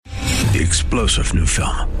The explosive new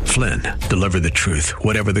film, Flynn, deliver the truth,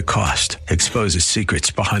 whatever the cost, exposes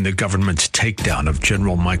secrets behind the government's takedown of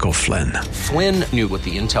General Michael Flynn. Flynn knew what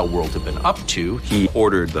the intel world had been up to. He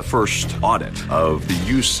ordered the first audit of the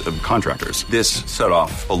use of contractors. This set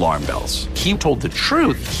off alarm bells. He told the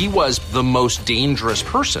truth. He was the most dangerous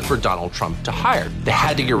person for Donald Trump to hire. They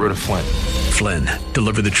had to get rid of Flynn. Flynn,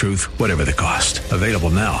 deliver the truth, whatever the cost. Available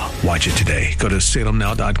now. Watch it today. Go to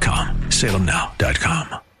salemnow.com.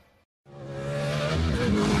 salemnow.com.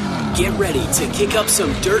 Get ready to kick up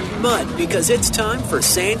some dirt and mud because it's time for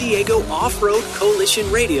San Diego Off-Road Coalition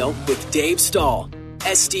Radio with Dave Stahl.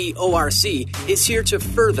 SDORC is here to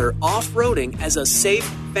further off-roading as a safe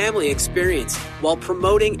family experience while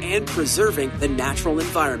promoting and preserving the natural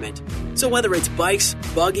environment. So whether it's bikes,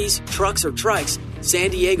 buggies, trucks, or trikes, San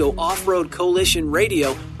Diego Off-Road Coalition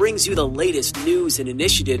Radio brings you the latest news and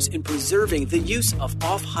initiatives in preserving the use of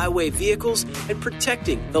off-highway vehicles and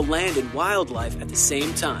protecting the land and wildlife at the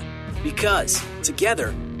same time. Because,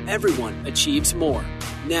 together, everyone achieves more.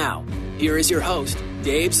 Now, here is your host,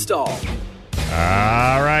 Dave Stahl.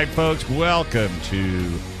 All right, folks, welcome to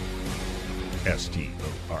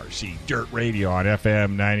SDORC Dirt Radio on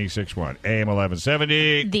FM 96.1, AM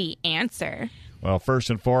 1170. The Answer. Well, first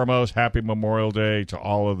and foremost, happy Memorial Day to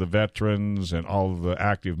all of the veterans and all of the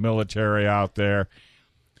active military out there.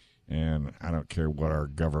 And I don't care what our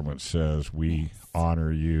government says, we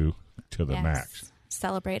honor you to the max.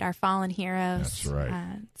 Celebrate our fallen heroes. That's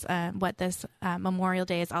right. It's what this Memorial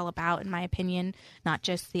Day is all about, in my opinion. Not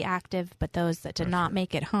just the active, but those that did not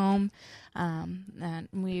make it home. And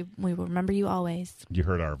we will remember you always. You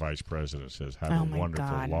heard our vice president says, have a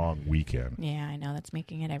wonderful long weekend. Yeah, I know. That's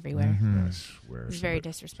making it everywhere. Mm-hmm. I swear. It's very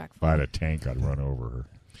disrespectful. If I had a tank, I'd run over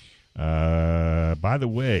her. By the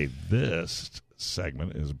way, this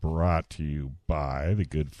segment is brought to you by the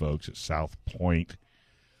good folks at South Point.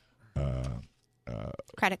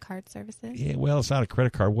 Credit card services? Yeah, well, it's not a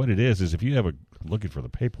credit card. What it is if you have looking for the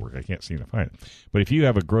paperwork, I can't seem to find it. But if you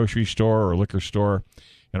have a grocery store or a liquor store,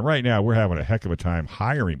 and right now we're having a heck of a time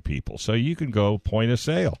hiring people, so you can go point of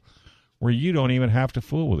sale where you don't even have to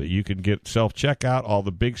fool with it. You can get self-checkout. All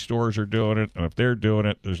the big stores are doing it, and if they're doing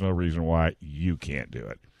it, there's no reason why you can't do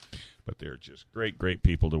it. But they're just great, great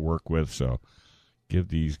people to work with, so give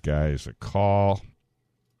these guys a call.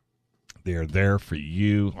 They're there for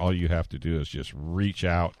you. All you have to do is just reach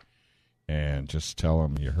out and just tell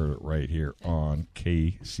them you heard it right here on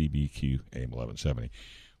KCBQ AM 1170.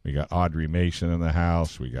 We got Audrey Mason in the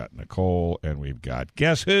house. We got Nicole, and we've got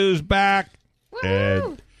guess who's back?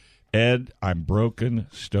 Woo! Ed, I'm broken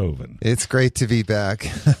stovin'. It's great to be back.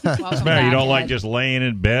 What's the matter? You don't like just laying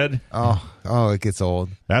in bed? Oh, it gets old.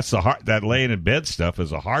 That's that laying in bed stuff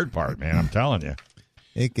is the hard part, man. I'm telling you.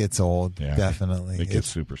 It gets old, definitely. It gets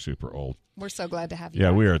super, super old. We're so glad to have you. Yeah,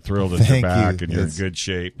 back. we are thrilled that you're back you. and you're in good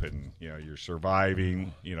shape and you're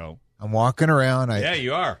surviving. I'm walking around. Yeah,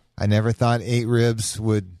 you are. I never thought 8 ribs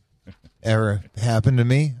would ever happen to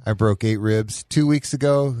me. I broke 8 ribs 2 weeks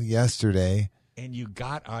ago yesterday. And you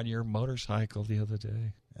got on your motorcycle the other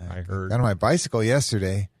day. I heard. Got on my bicycle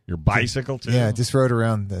yesterday. Your bicycle too? Yeah, just rode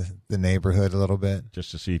around the neighborhood a little bit.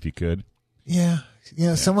 Just to see if you could? Yeah.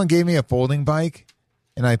 Someone gave me a folding bike.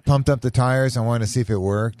 And I pumped up the tires. I wanted to see if it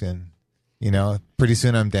worked. And, pretty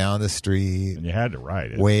soon I'm down the street. And you had to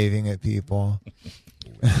ride it. Waving at people.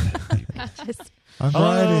 I'm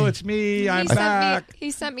riding. It's me. I'm back.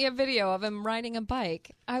 He sent me a video of him riding a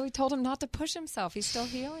bike. I told him not to push himself. He's still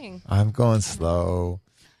healing. I'm going slow.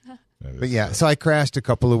 But yeah, so I crashed a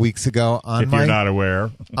couple of weeks ago on you're not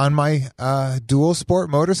aware. on my dual sport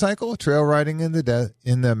motorcycle, trail riding in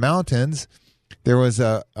the mountains. There was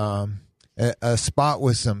a spot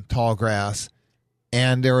with some tall grass,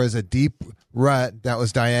 and there was a deep rut that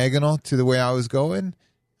was diagonal to the way I was going.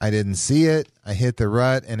 I didn't see it. I hit the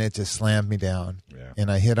rut, and it just slammed me down. Yeah. And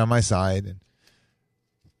I hit on my side. And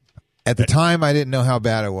at the time, I didn't know how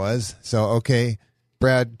bad it was. So, okay,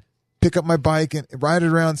 Brad, pick up my bike and ride it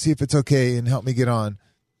around, see if it's okay, and help me get on.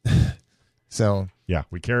 So... Yeah,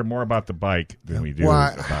 we care more about the bike than we do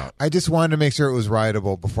about... I just wanted to make sure it was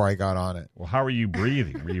rideable before I got on it. Well, how are you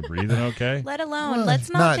breathing? Were you breathing okay? Let alone, let's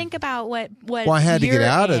not think about what Well, I had to get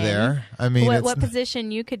out of there. I mean... What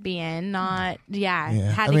position you could be in, had to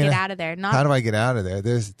get out of there. How do I get out of there?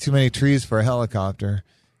 There's too many trees for a helicopter.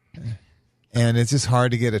 And it's just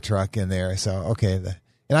hard to get a truck in there. So, okay.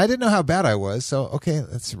 And I didn't know how bad I was. So, okay,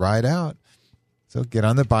 let's ride out. So get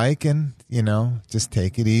on the bike and, just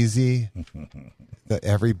take it easy.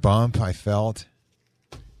 Every bump I felt.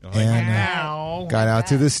 And got out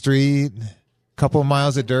to the street. A couple of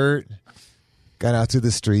miles of dirt. Got out to the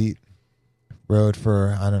street. rode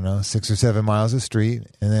for, I don't know, 6 or 7 miles of street.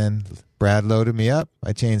 And then Brad loaded me up.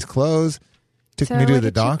 I changed clothes, took me to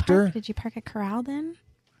the doctor. Did you park at Corral then?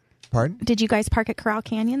 Pardon? Did you guys park at Corral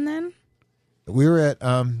Canyon then? We were at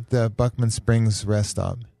the Buckman Springs rest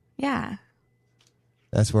stop. Yeah.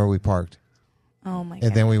 That's where we parked. Oh my god.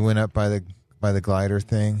 And then we went up by the glider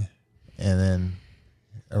thing, and then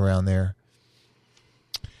around there.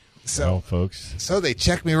 Well, folks. So they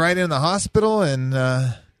checked me right in the hospital and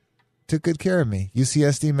took good care of me.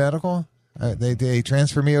 UCSD Medical. They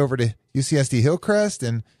transferred me over to UCSD Hillcrest,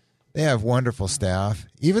 and they have wonderful staff.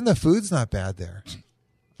 Even the food's not bad there.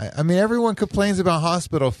 I mean, everyone complains about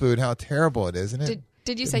hospital food, how terrible it is, isn't it?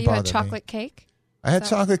 Did you say you had chocolate cake? I had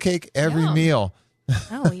chocolate cake every Yum. meal.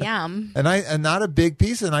 Oh, yum. and not a big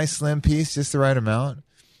piece, a nice slim piece, just the right amount.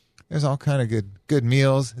 There's all kind of good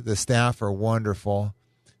meals. The staff are wonderful.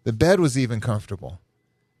 The bed was even comfortable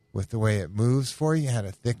with the way it moves for you. You had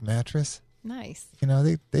a thick mattress. Nice. You know,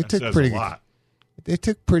 they took says pretty a good. lot. They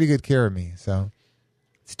took pretty good care of me. So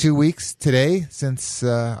it's 2 weeks today since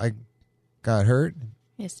I got hurt.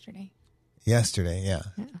 Yesterday, yeah.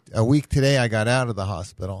 A week today I got out of the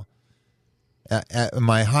hospital. At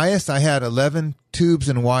my highest, I had 11 tubes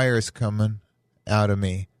and wires coming out of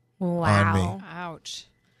me. Wow. On me. Ouch.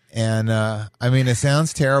 And I mean, it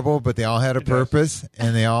sounds terrible, but they all had a purpose,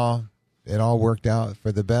 and it all worked out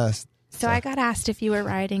for the best. So I got asked if you were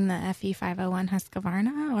riding the FE 501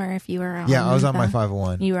 Husqvarna or if you were on Yeah, I was on my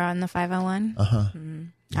 501. You were on the 501? Uh-huh.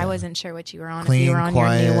 I wasn't sure what you were on. Clean, if you were on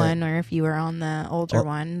quiet. your new one or if you were on the older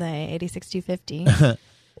one, the 86250.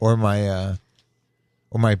 or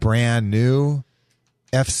my brand new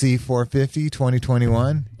FC 450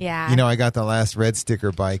 2021. Yeah. You know, I got the last red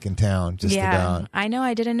sticker bike in town just about. I know.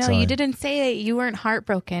 I didn't know. So you didn't say that you weren't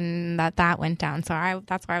heartbroken that went down. So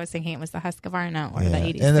that's why I was thinking it was the Husqvarna or the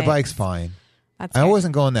 86. And the bike's fine. That's I good.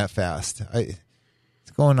 wasn't going that fast.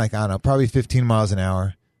 It's going like, I don't know, probably 15 miles an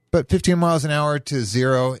hour. But 15 miles an hour to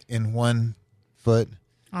 0 in 1 foot.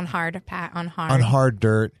 on hard. On hard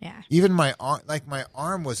dirt. Yeah. Even my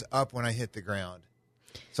arm was up when I hit the ground.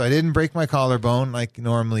 So I didn't break my collarbone like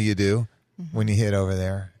normally you do when you hit over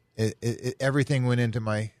there. Everything went into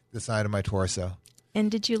the side of my torso. And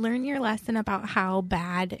did you learn your lesson about how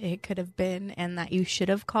bad it could have been and that you should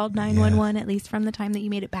have called 911 at least from the time that you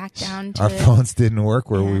made it back down to Our phones didn't work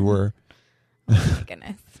where we were. Oh my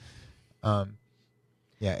goodness.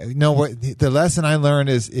 Yeah. No, the lesson I learned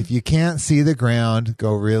is if you can't see the ground,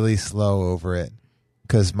 go really slow over it.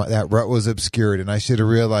 Because that rut was obscured, and I should have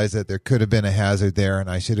realized that there could have been a hazard there,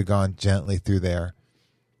 and I should have gone gently through there.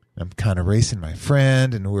 I'm kind of racing my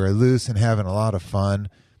friend, and we were loose and having a lot of fun.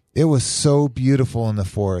 It was so beautiful in the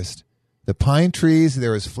forest. The pine trees,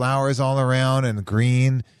 there was flowers all around and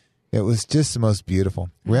green. It was just the most beautiful.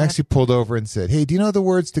 We actually pulled over and said, "Hey, do you know the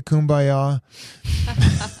words to Kumbaya?"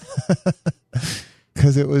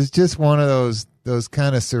 Because it was just one of those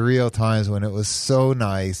kind of surreal times when it was so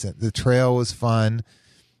nice. And the trail was fun.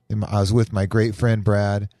 I was with my great friend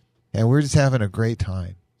Brad, and we were just having a great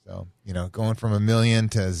time. So, going from 1 million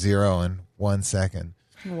to 0 in 1 second.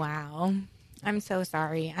 Wow. I'm so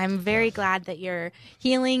sorry. I'm very glad that you're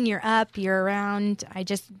healing, you're up, you're around. I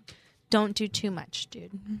just don't do too much,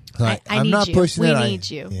 dude. So I I'm need not you. pushing we it. need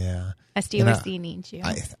you. Yeah. SDORC needs you.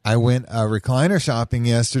 I went recliner shopping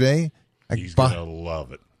yesterday. He's going to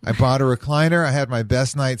love it. I bought a recliner. I had my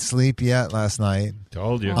best night's sleep yet last night.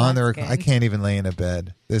 Told you. On the that's good. I can't even lay in a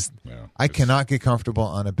bed. I cannot get comfortable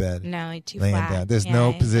on a bed. No, too laying flat. down. There's Yeah, no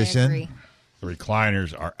I position. agree. The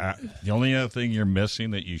recliners are the only other thing you're missing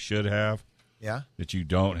that you should have Yeah. that you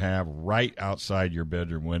don't have right outside your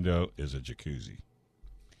bedroom window is a jacuzzi.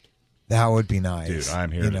 That would be nice. Dude,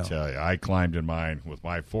 I'm here to tell you. I climbed in mine with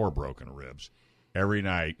my 4 broken ribs every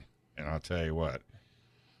night, and I'll tell you what,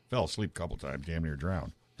 fell asleep a couple times, damn near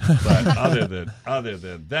drowned. But other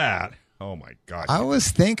than that, oh my God. I was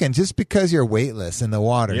thinking, just because you're weightless in the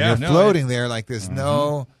water, you're floating there like there's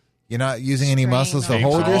you're not using any muscles to Takes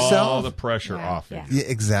hold all yourself. the pressure off of you. Yeah,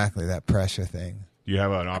 exactly, that pressure thing. Do you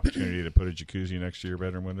have an opportunity to put a jacuzzi next to your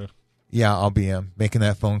bedroom window? Yeah, I'll be making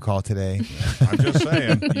that phone call today. I'm just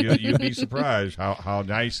saying, you'd be surprised how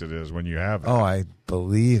nice it is when you have it. Oh, I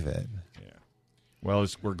believe it. Yeah. Well,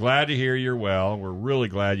 we're glad to hear you're well. We're really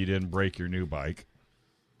glad you didn't break your new bike.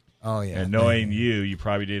 Oh, yeah. And knowing you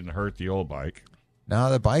probably didn't hurt the old bike.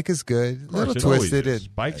 No, the bike is good. A little it always twisted. is.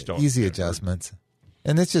 Bikes don't easy get hurt. adjustments.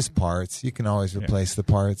 And it's just parts. You can always replace the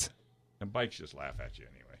parts. And bikes just laugh at you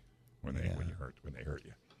anyway when they hurt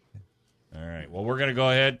you. All right. Well, we're going to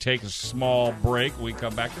go ahead, take a small break. When we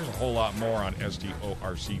come back, there's a whole lot more on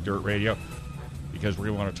SDORC Dirt Radio. because we're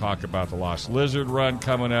going to want to talk about the Lost Lizard Run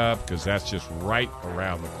coming up, because that's just right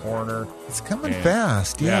around the corner. It's coming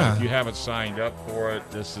fast, yeah. If you haven't signed up for it,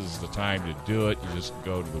 this is the time to do it. You just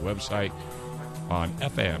go to the website on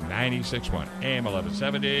FM 96.1, AM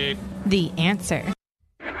 1170. The Answer.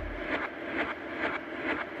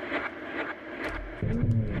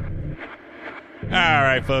 All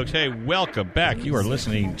right, folks. Hey, welcome back. You are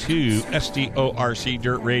listening to SDORC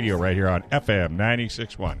Dirt Radio right here on FM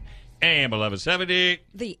 96.1, AM 1170.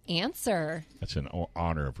 The Answer. That's in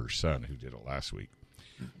honor of her son who did it last week.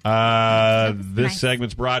 This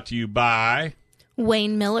segment's brought to you by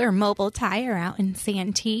Wayne Miller Mobile Tire out in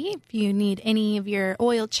Santee. If you need any of your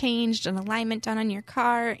oil changed, an alignment done on your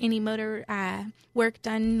car, any motor work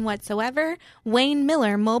done whatsoever, Wayne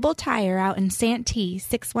Miller Mobile Tire out in Santee,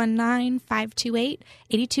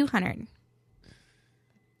 619-528-8200.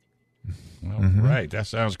 All right, that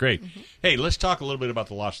sounds great. Hey, let's talk a little bit about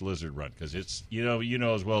the Lost Lizard Run, because it's you know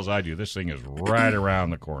as well as I do, this thing is right around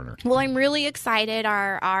the corner. Well, I'm really excited.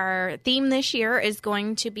 Our theme this year is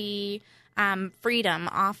going to be freedom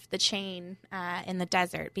off the chain in the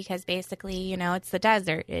desert, because basically, it's the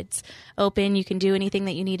desert. It's open. You can do anything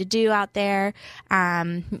that you need to do out there,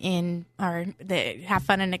 have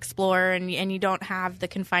fun and explore, and you don't have the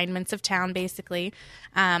confinements of town, basically.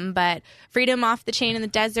 But freedom off the chain in the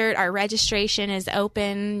desert. Our registration is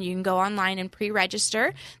open. You can go online and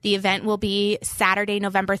pre-register. The event will be Saturday,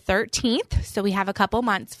 November 13th, so we have a couple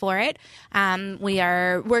months for it. We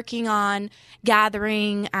are working on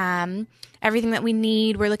gathering everything that we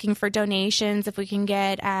need. We're looking for donations. If we can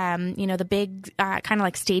get, the big kind of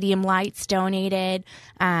like stadium lights donated.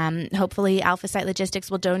 Hopefully Alpha Site Logistics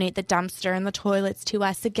will donate the dumpster and the toilets to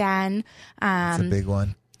us again. That's a big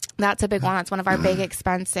one. That's a big one. That's one of our big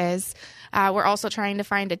expenses. We're also trying to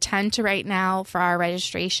find a tent right now for our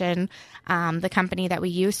registration. The company that we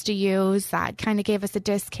used to use, that kind of gave us a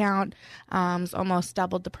discount. It's almost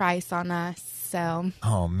doubled the price on us. So.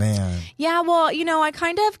 Oh, man. Yeah, well, I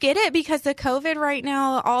kind of get it, because of COVID right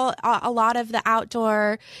now, a lot of the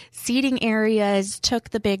outdoor seating areas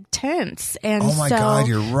took the big tents. And oh, my God,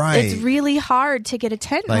 you're right. It's really hard to get a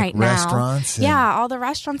tent right now. Restaurants? Yeah, all the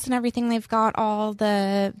restaurants and everything, they've got all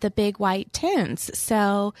the big white tents.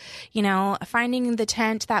 So, finding the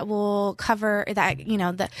tent that will cover that,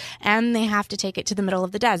 and they have to take it to the middle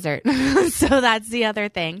of the desert. So that's the other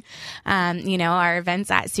thing. Our event's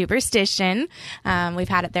at Superstition. We've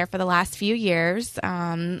had it there for the last few years.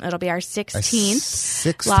 It'll be our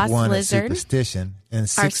 16th Lost Lizard. Superstition, and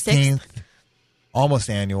 16th almost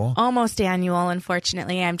annual. Almost annual,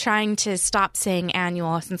 unfortunately. I'm trying to stop saying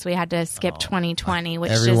annual since we had to skip 2020,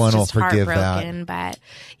 which everyone is just will forgive heartbroken. that. But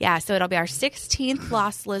yeah, so it'll be our 16th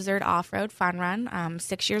Lost Lizard Off-Road Fun Run,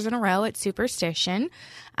 6 years in a row at Superstition.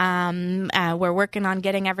 We're working on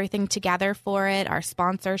getting everything together for it, our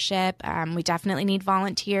sponsorship. We definitely need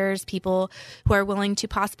volunteers, people who are willing to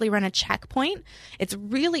possibly run a checkpoint. It's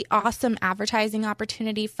really awesome advertising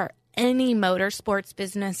opportunity for any motorsports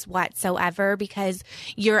business whatsoever, because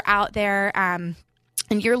you're out there, and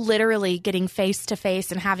you're literally getting face-to-face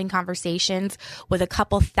and having conversations with a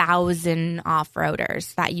couple thousand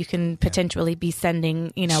off-roaders that you can potentially be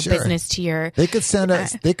sending, Sure. business to your... They could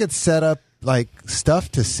they could set up like stuff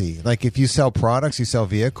to see. Like if you sell products, you sell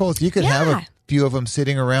vehicles, you could have a few of them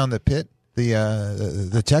sitting around the pit,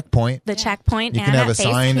 the checkpoint. The checkpoint. You can have a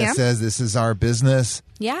sign that says, "This is our business.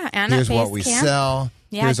 Yeah, and here's at what we Camp. sell.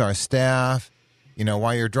 Yeah. Here's our staff."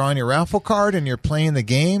 While you're drawing your raffle card and you're playing the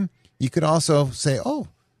game, you could also say, "Oh,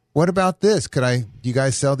 what about this? Do you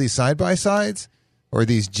guys sell these side-by-sides or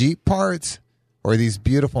these Jeep parts or these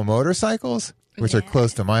beautiful motorcycles?" Which are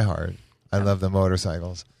close to my heart. I love the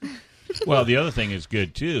motorcycles. Well, the other thing is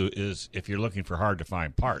good, too, is if you're looking for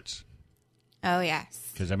hard-to-find parts. Oh, yes.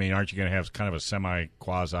 Because, aren't you going to have kind of a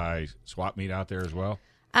semi-quasi swap meet out there as well?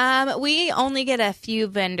 We only get a few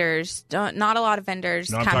vendors. Not a lot of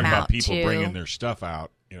vendors no, I'm come talking out about people to... bringing their stuff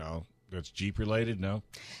out, that's Jeep-related, no?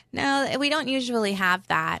 No, we don't usually have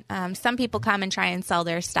that. Some people come and try and sell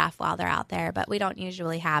their stuff while they're out there, but we don't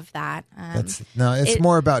usually have that. It's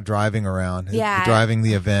more about driving around. Yeah. Driving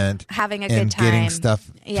the event. Having a and good time. getting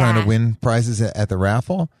stuff, trying to win prizes at the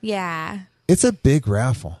raffle. Yeah. It's a big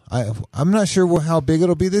raffle. I'm not sure how big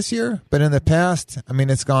it'll be this year, but in the past,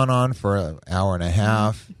 it's gone on for an hour and a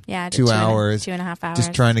half, 2 hours. 2.5 hours.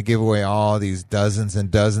 Just trying to give away all these dozens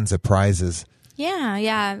and dozens of prizes.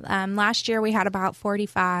 Yeah. Last year we had about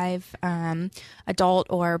 45 adult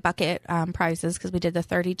or bucket prizes because we did the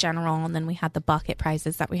 30 general, and then we had the bucket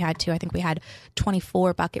prizes that we had too. I think we had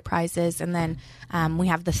 24 bucket prizes, and then we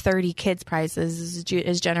have the 30 kids prizes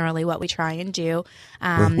is generally what we try and do.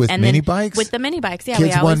 With and mini then bikes? With the mini bikes, yeah.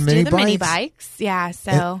 Kids we always won do mini the mini bikes? bikes. Yeah,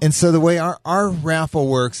 so. And so the way our raffle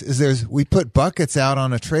works is we put buckets out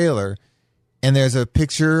on a trailer, and there's a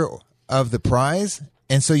picture of the prize,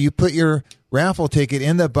 and so you put your raffle ticket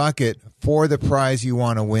in the bucket for the prize you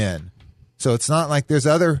want to win. So it's not like there's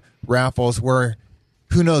other raffles where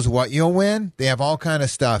who knows what you'll win. They have all kind of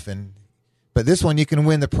stuff, but this one you can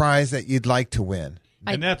win the prize that you'd like to win.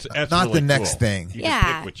 And that's not really the next cool. thing. You Yeah.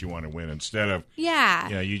 can pick what you want to win instead of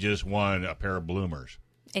you just won a pair of bloomers.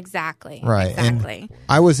 Exactly. Right. Exactly. And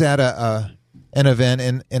I was at an event,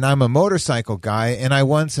 and I'm a motorcycle guy, and I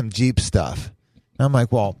won some Jeep stuff. And I'm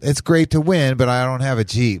like, well, it's great to win, but I don't have a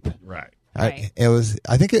Jeep. Right. Right.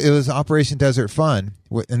 I think it was Operation Desert Fun,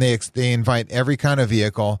 and they invite every kind of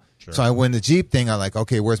vehicle. Sure. So I win the Jeep thing. I'm like,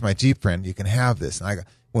 okay, where's my Jeep friend? You can have this. And I go,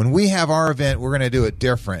 when we have our event, we're going to do it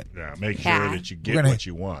different. Yeah. Make sure Yeah. that you get what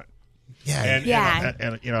you want. Yeah. And, Yeah.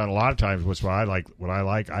 and you know, and a lot of times, what I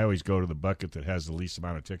like, I always go to the bucket that has the least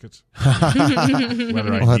amount of tickets.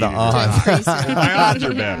 Whether I Well, need the it or odds. not. My odds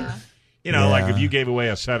are better. You know, like Yeah. if you gave away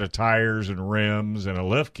a set of tires and rims and a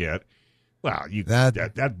lift kit, well,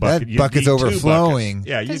 That bucket, you'd bucket's need two overflowing. buckets.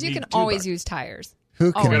 Yeah, Because you can always use tires. Who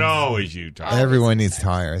You can can? always use tires. Everyone needs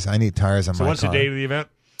tires. I need tires on So my what's car. the date of the event?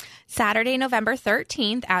 Saturday, November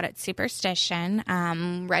 13th, out at Superstition.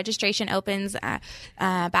 Registration opens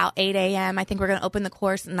about 8 a.m. I think we're going to open the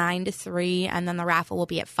course 9 to 3, and then the raffle will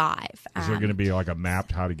be at 5. Is there going to be like a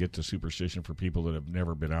map how to get to Superstition for people that have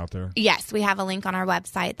never been out there? Yes, we have a link on our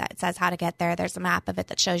website that says how to get there. There's a map of it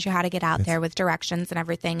that shows you how to get out there with directions and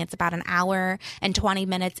everything. It's about an hour and 20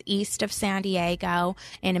 minutes east of San Diego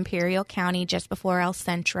in Imperial County, just before El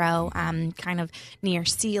Centro, kind of near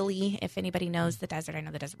Sealy. If anybody knows the desert, I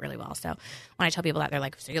know the desert really well. So when I tell people that, they're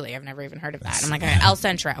like, Sealy, I've never even heard of that. I'm like, El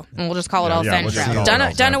Centro. And we'll just call it El we'll just Centro. call it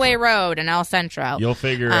El Centro. Dunaway Road and El Centro. You'll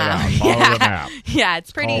figure it out. Follow the map. Yeah,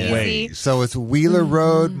 it's pretty easy. So it's Wheeler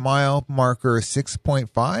Road, mile marker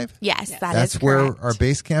 6.5? Yes, That's is where correct. our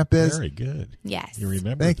base camp is? Very good. Yes. You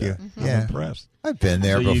remember Thank that. you. I'm Yeah. impressed. I've been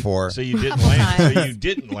there before. So you didn't land. So you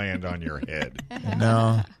didn't land on your head.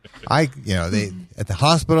 No. They at the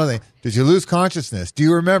hospital, did you lose consciousness? Do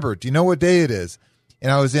you remember? Do you know what day it is? And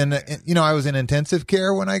I was in intensive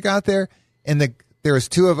care when I got there, and there was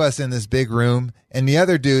 2 of us in this big room, and the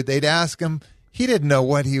other dude, they'd ask him, he didn't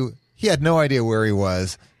know he had no idea where he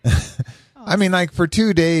was. I mean, like for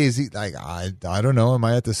 2 days, I don't know, am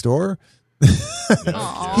I at the store?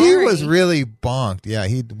 He was really bonked. Yeah,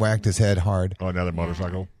 he whacked his head hard. Oh, another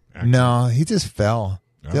motorcycle accident? No, he just fell.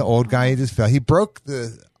 The old guy, he just fell. He broke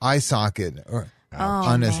the eye socket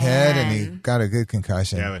on his head, and he got a good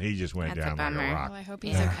concussion. Yeah, but he just went That's a down like a bummer. rock. Well, I hope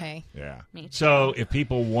he's okay. Yeah. Me too. So if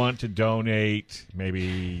people want to donate,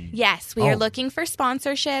 maybe. Yes, we are looking for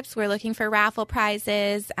sponsorships. We're looking for raffle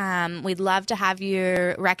prizes. We'd love to have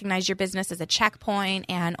you recognize your business as a checkpoint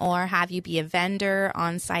and or have you be a vendor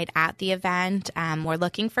on site at the event. We're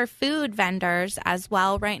looking for food vendors as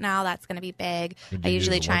well right now. That's going to be big. Could I you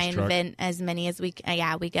usually use a try lunch and truck? vent as many as we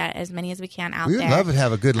we get as many as we can out We there. would love to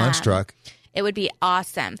have a good lunch truck. It would be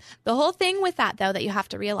awesome. The whole thing with that, though, that you have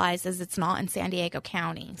to realize is it's not in San Diego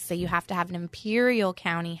County. So you have to have an Imperial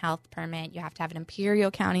County health permit. You have to have an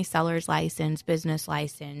Imperial County seller's license, business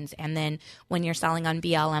license. And then when you're selling on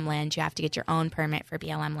BLM land, you have to get your own permit for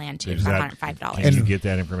BLM land, too, Is for that- $105. Can you get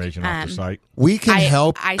that information off the site? We can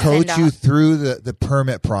help I coach send you off- through the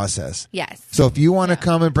permit process. Yes. So if you want to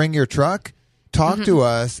come and bring your truck, talk to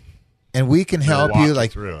us, and we can help walk you. you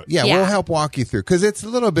Like, through it. Yeah, Yeah. we'll help walk you through because it's a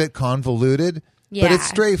little bit convoluted, but Yeah. it's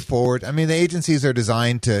straightforward. I mean, the agencies are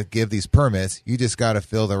designed to give these permits. You just got to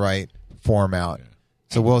fill the right form out.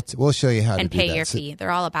 So we'll show you how And to do pay that. your So- fee.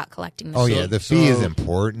 They're all about collecting the Oh fee. yeah, the fee is So-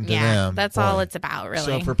 important to Yeah, them. that's Boy. all it's about, really.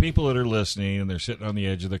 So for people that are listening and they're sitting on the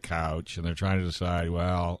edge of the couch and they're trying to decide,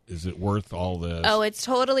 well, is it worth all this? Oh, it's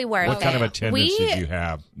totally worth it. What kind of attendance We- did you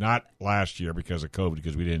have? Not last year because of COVID,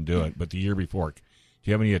 because we didn't do it, but the year before. Do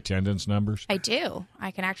you have any attendance numbers? I do. I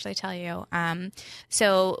can actually tell you.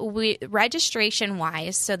 So registration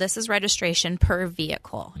wise, so this is registration per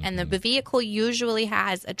vehicle. And the vehicle usually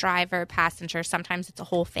has a driver, passenger. Sometimes it's a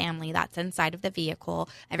whole family that's inside of the vehicle.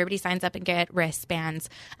 Everybody signs up and get wristbands.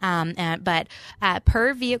 But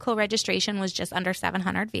per vehicle registration was just under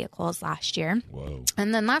 700 vehicles last year. Whoa.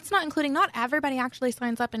 And then that's not including, not everybody actually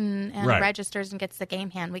signs up and Right. registers and gets the game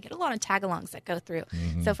hand. We get a lot of tag-alongs that go through.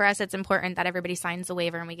 So for us, it's important that everybody signs a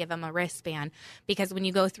waiver and we give them a wristband, because when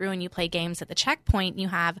you go through and you play games at the checkpoint, you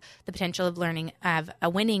have the potential of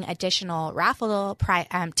winning additional raffle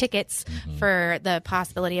tickets for the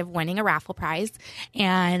possibility of winning a raffle prize.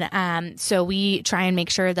 And so we try and make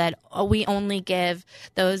sure that we only give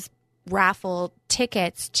those raffle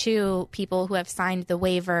tickets to people who have signed the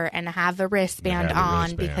waiver and have a wristband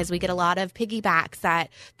on, because we get a lot of piggybacks that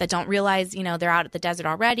don't realize, they're out at the desert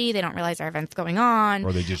already. They don't realize our event's going on,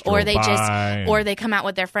 or they just or they come out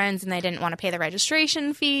with their friends and they didn't want to pay the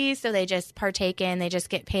registration fees, so they just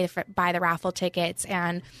get paid by the raffle tickets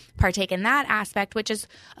and partake in that aspect, which is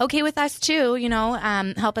okay with us too.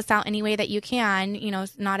 Help us out any way that you can.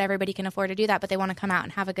 Not everybody can afford to do that, but they want to come out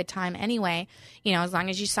and have a good time anyway. As long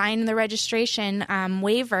as you sign the registration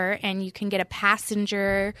waiver and you can get a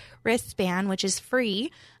passenger wristband, which is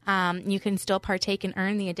free, you can still partake and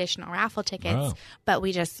earn the additional raffle tickets. But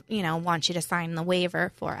we just, want you to sign the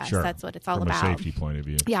waiver for us. Sure. That's what it's all about. From a safety point of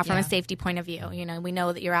view. Yeah, from a safety point of view. We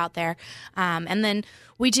know that you're out there. And then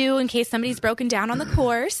we do, in case somebody's broken down on the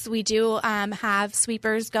course, we do have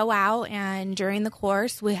sweepers go out, and during the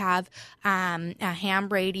course we have a ham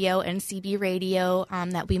radio and CB radio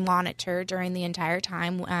that we monitor during the entire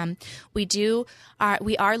time. We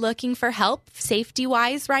are looking for help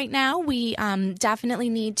safety-wise right now. We definitely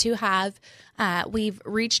need to have we've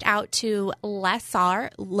reached out to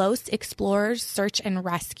LESAR, Los Explorers Search and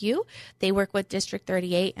Rescue. They work with District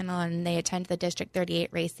 38, and they attend the District 38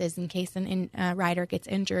 races in case a rider gets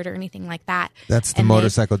injured or anything like that. That's the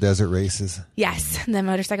motorcycle desert races. Yes, the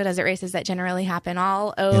motorcycle desert races that generally happen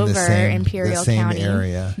all over Imperial County.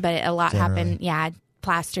 Area, but a lot happen,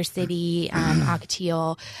 Plaster City,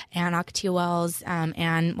 Ocotillo, and Ocotillo Wells,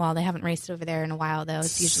 and they haven't raced over there in a while, though.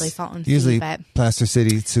 It's usually Salton Sea. Usually Plaster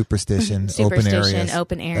City, Superstition, open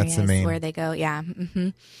areas. That's where they go,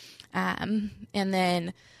 and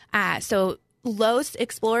then, so Los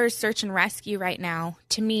Explorers Search and Rescue right now,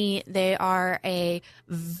 to me, they are a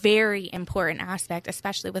very important aspect,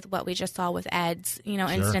 especially with what we just saw with Ed's,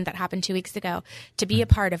 incident that happened 2 weeks ago, to be a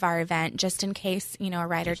part of our event, just in case, a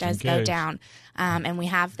rider does go down, and we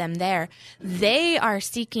have them there. They are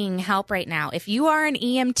seeking help right now. If you are an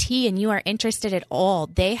EMT and you are interested at all,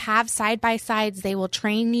 they have side-by-sides. They will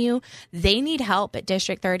train you. They need help at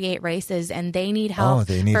District 38 races, and they need help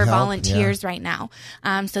volunteers right now.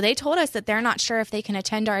 So they told us that they're not sure if they can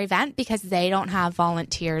attend our event because they don't have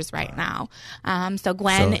volunteers right now. So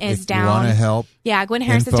Gwen is down. You want to help? Yeah, Gwen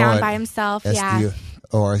Harris is down by himself.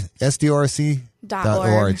 Or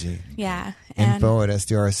SDRC.org. Yeah. Info at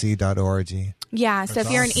SDRC.org. Yeah, so if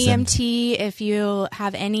you're an EMT, if you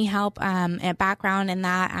have any help, a background in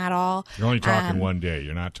that at all. You're only talking one day.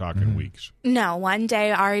 You're not talking weeks. No, one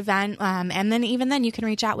day our event, and then even then you can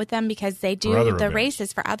reach out with them because they do the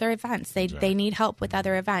races for other events. They need help with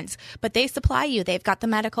other events, but they supply you. They've got the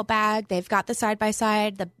medical bag, they've got the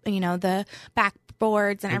side-by-side, the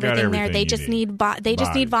backboards and everything there. They just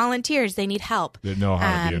need volunteers. They need help that know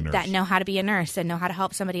how to be a nurse. That know how to be a nurse and know how to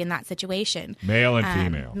help somebody in that situation. Male and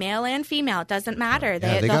female. Male and female. It doesn't matter.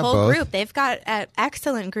 Yeah, the whole group. They've got an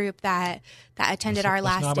excellent group that attended our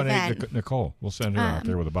last event. Nicole. We'll send her out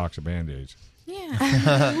there with a box of Band-Aids. Yeah.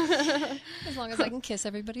 As long as I can kiss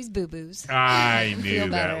everybody's boo-boos. I knew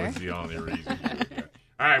that was the only reason.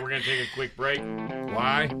 All right, we're going to take a quick break.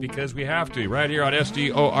 Why? Because we have to. Right here on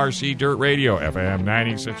SDORC Dirt Radio, FM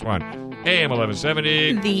 96.1, AM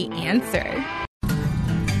 1170. The Answer.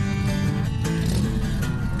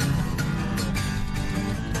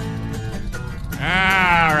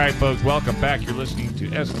 All right, folks, welcome back. You're listening to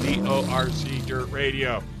SDORC Dirt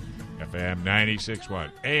Radio, FM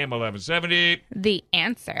 96.1, AM 1170. The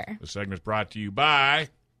Answer. The segment's brought to you by...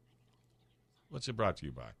 What's it brought to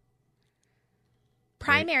you by?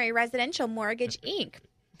 Primary Residential Mortgage, Inc.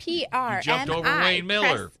 PRMI. You jumped over Wayne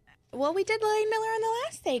Miller. Well, we did Wayne Miller in the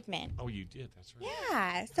last segment. Oh, you did? That's right.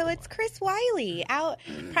 Yeah, so it's Chris Wiley, out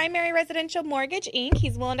Primary Residential Mortgage, Inc.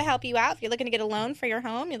 He's willing to help you out. If you're looking to get a loan for your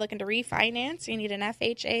home, you're looking to refinance, you need an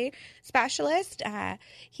FHA specialist,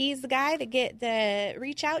 he's the guy to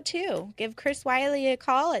reach out to. Give Chris Wiley a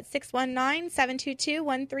call at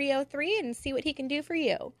 619-722-1303 and see what he can do for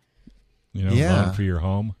you. Loan for your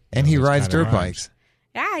home. And he rides dirt bikes.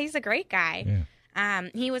 Yeah, he's a great guy. Yeah.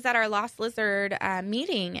 He was at our Lost Lizard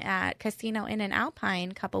meeting at Casino Inn in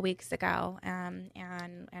Alpine a couple weeks ago, and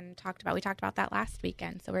talked about that last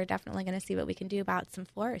weekend. So we're definitely going to see what we can do about some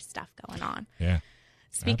florist stuff going on. Yeah.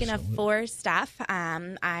 Speaking Absolutely. of forest stuff,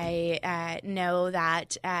 I know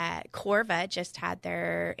that Corva just had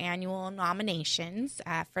their annual nominations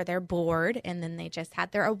for their board, and then they just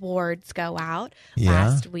had their awards go out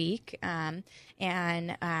last week. And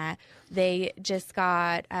they just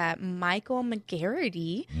got Michael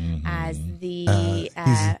McGarity as the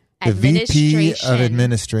the VP of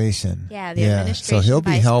administration. Yeah, the administration So he'll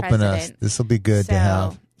be vice helping president. us. This will be good to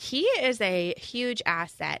have. He is a huge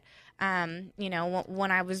asset.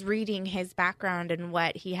 When I was reading his background and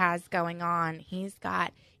what he has going on, he's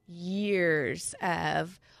got years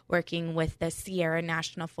of working with the Sierra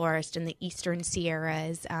National Forest and the Eastern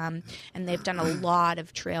Sierras, and they've done a lot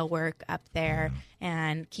of trail work up there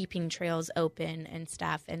and keeping trails open and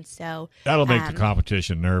stuff. And so That'll make the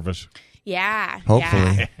competition nervous. Yeah.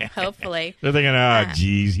 Hopefully. Yeah, hopefully. They're thinking,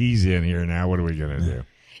 geez, he's in here now. What are we going to do?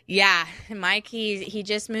 Yeah, Mike, he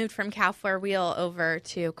just moved from Cal 4 Wheel over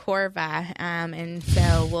to Corva, and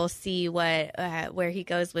so we'll see where he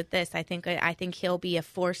goes with this. I think he'll be a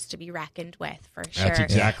force to be reckoned with for sure. That's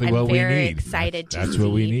exactly I'm what we very need. Excited That's to see.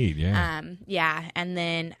 what we need. Yeah. Yeah, and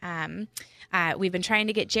then we've been trying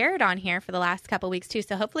to get Jared on here for the last couple weeks too.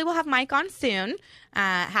 So hopefully we'll have Mike on soon.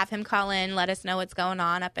 Have him call in, let us know what's going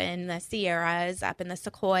on up in the Sierras, up in the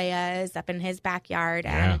Sequoias, up in his backyard.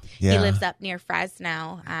 He lives up near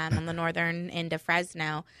Fresno, on the northern end of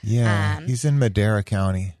Fresno. Yeah, he's in Madera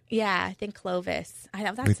County. Yeah, I think Clovis. I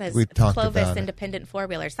know that says we talked Clovis about it. Independent Four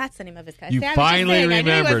Wheelers. That's the name of his company. You finally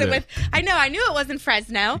remembered it. I know. I knew it wasn't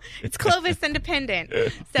Fresno. It's Clovis Independent.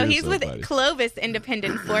 So he's with funny. Clovis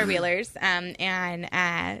Independent Four Wheelers. And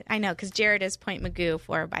I know because Jared is Point Magoo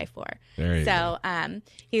 4x4. There you so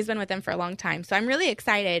he's been with them for a long time. So I'm really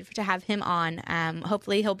excited to have him on.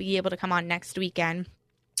 Hopefully he'll be able to come on next weekend.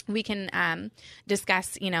 We can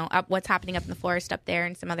discuss, what's happening up in the forest up there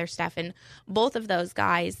and some other stuff. And both of those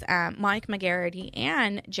guys, Mike McGarity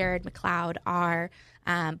and Jared McLeod, are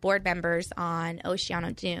board members on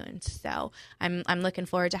Oceano Dunes. So I'm looking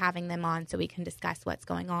forward to having them on so we can discuss what's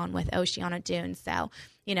going on with Oceano Dunes. So,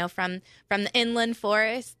 from the inland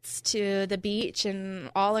forests to the beach and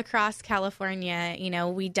all across California,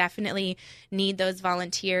 we definitely need those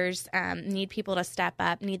volunteers, need people to step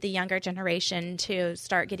up, need the younger generation to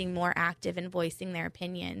start getting more active and voicing their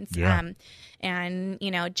opinions. Yeah.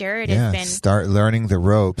 Jared has been... start learning the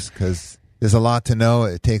ropes because there's a lot to know.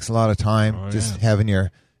 It takes a lot of time having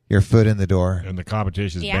your foot in the door. And the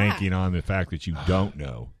competition is banking on the fact that you don't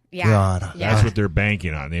know. Yeah. God. That's what they're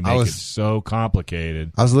banking on. They make it so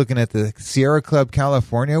complicated. I was looking at the Sierra Club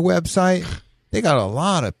California website. They got a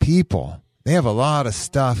lot of people. They have a lot of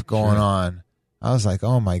stuff going on. I was like,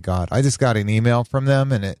 oh, my God. I just got an email from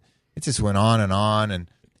them, and it just went on, and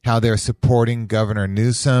how they're supporting Governor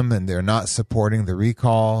Newsom, and they're not supporting the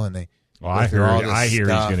recall. And I hear he's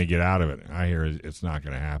going to get out of it. I hear it's not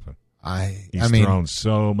going to happen. He's thrown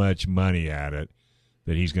so much money at it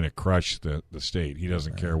that he's going to crush the state. He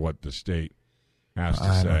doesn't care what the state has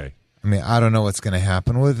to say. I don't know what's going to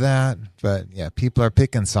happen with that, but yeah, people are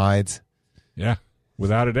picking sides. Yeah,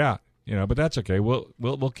 without a doubt. But that's okay.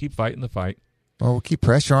 We'll keep fighting the fight. Well, we'll keep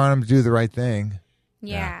pressure on them to do the right thing.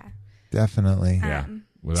 Yeah. Definitely. Yeah,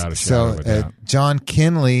 without a shadow of a doubt. John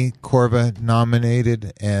Kinley, Corva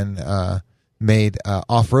nominated and made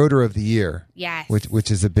Off-Roader of the Year. Yes. Which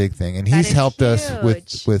is a big thing. And he's helped us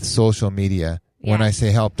with social media. Yeah. When I say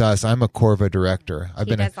helped us, I'm a Corva director. I've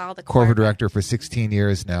been a does all the Corva Corva. director for 16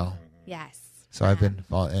 years now. Yes. So I've been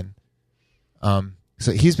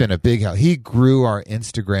so he's been a big help. He grew our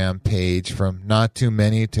Instagram page from not too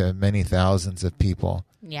many to many thousands of people.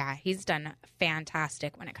 Yeah, he's done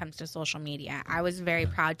fantastic when it comes to social media. I was very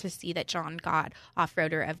proud to see that John got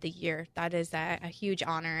Off-Roader of the Year. That is a huge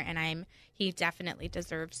honor, and he definitely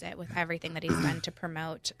deserves it with everything that he's done to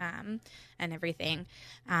promote and everything.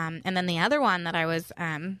 And then the other one that I was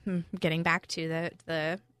getting back to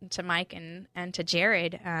to Mike and to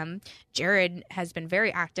Jared. Jared has been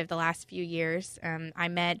very active the last few years. I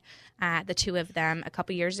met the two of them a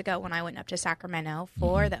couple years ago when I went up to Sacramento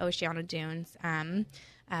for the Oceano Dunes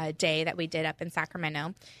day that we did up in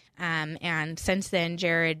Sacramento. And since then,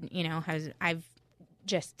 Jared, I've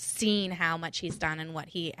just seen how much he's done and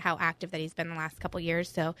how active that he's been the last couple years.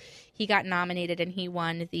 So he got nominated and he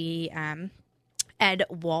won the Ed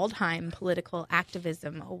Waldheim Political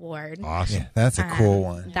Activism Award. Awesome. Yeah, that's a cool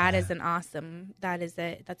one. That's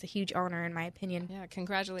a huge honor in my opinion. Yeah,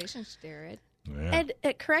 congratulations, Jared. Yeah.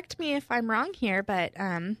 Ed, correct me if I'm wrong here, but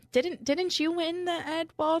didn't you win the Ed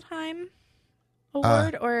Waldheim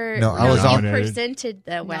Award no, I was you nominated. presented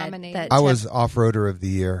the Nominated. I was Off-Roader of the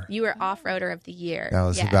Year. You were Off-Roader of the Year. That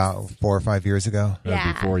was Yes. about 4 or 5 years ago. That was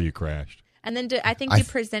Yeah. before you crashed. And then I think you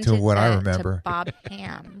presented to what I to remember. Bob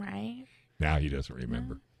Ham, right? Now he doesn't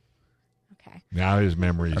remember. Okay. Now his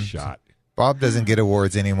memory is shot. Bob doesn't get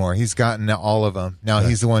awards anymore. He's gotten all of them. Now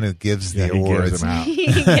he's the one who gives the He awards. gives them out. He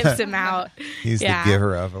gives them out. He's the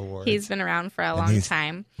giver of awards. He's been around for a long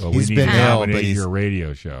time. Well, He's we need been to ill, nominate but he's- your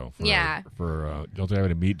radio show. For don't they have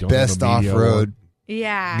a meet? Don't they have Best a media off-road award?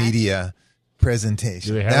 Yeah. media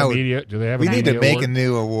presentation. Do they have That a would- media? Do they have? We a need to media make award? a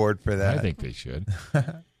new award for that. I think they should.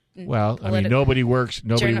 Well, I mean, nobody works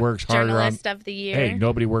harder Journalist of the year. Hey,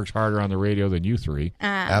 nobody works harder on the radio than you three.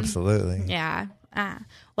 Absolutely. Yeah.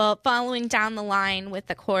 Well, following down the line with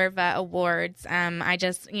the Corva Awards, I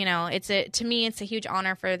just, to me, it's a huge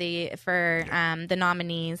honor for the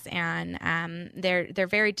nominees, and they're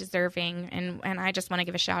very deserving, and I just want to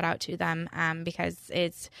give a shout out to them because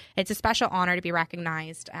it's a special honor to be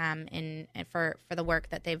recognized for the work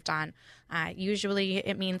that they've done. Usually,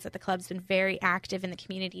 it means that the club's been very active in the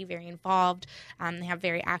community, very involved. They have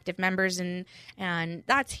very active members, and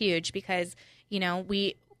that's huge because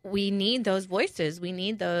we need those voices. We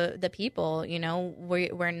need the people.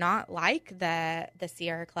 We're not like the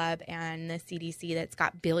Sierra Club and the CDC that's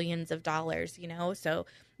got billions of dollars. So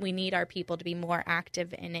we need our people to be more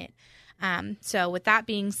active in it. So with that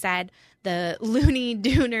being said, the Looney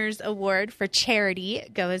Dooners Award for charity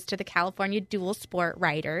goes to the California Dual Sport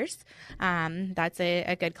Riders. That's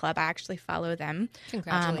a good club. I actually follow them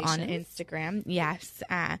Congratulations. on Instagram. Yes,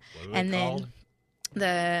 What are they and called?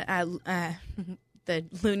 then the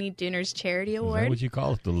Looney Dooners Charity Is Award. that what you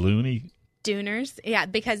call it? The Looney? Dooners, yeah,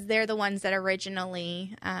 because they're the ones that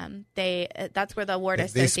originally that's where the award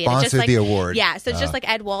is They associated. sponsored just like, the award. Yeah, so it's just like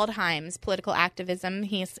Ed Waldheim's political activism.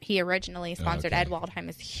 He originally sponsored. Okay. Ed Waldheim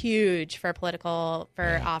is huge for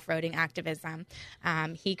off-roading activism.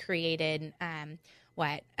 He created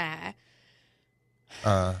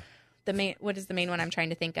the main. What is the main one I'm trying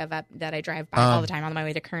to think of that I drive by all the time on my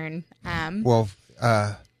way to Kern? I'm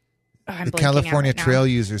the the California Trail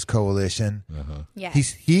Users Coalition. Yes.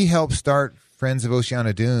 He helped start Friends of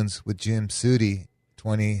Oceana Dunes with Jim Sudi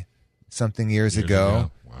 20-something years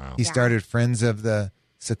ago. Wow. He started Friends of the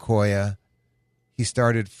Sequoia. He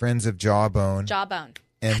started Friends of Jawbone. Jawbone.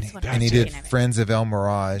 And, That's what and I'm he did thinking of it. Friends of El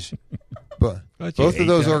Mirage. But Don't you both hate of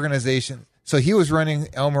those that? organizations. So he was running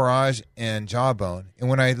El Mirage and Jawbone. And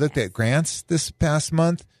when I looked at grants this past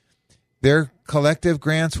month, their collective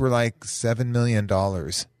grants were like $7 million.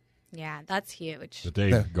 Yeah, that's huge. That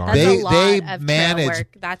they That's garnered. That's a lot they of manage- trail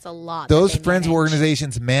work. That's a lot. that Those they friends manage.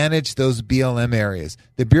 organizations manage those BLM areas.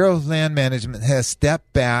 The Bureau of Land Management has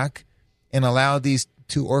stepped back and allowed these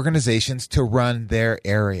two organizations to run their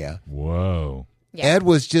area. Whoa. Yeah. Ed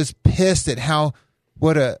was just pissed at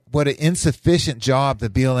what an insufficient job the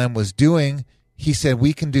BLM was doing. He said,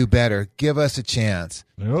 "We can do better. Give us a chance."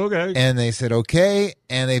 Okay. And they said, "Okay."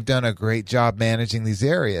 And they've done a great job managing these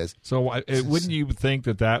areas. So wouldn't you think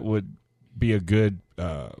that would be a good,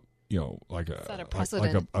 like Set a a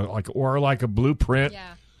precedent. like a blueprint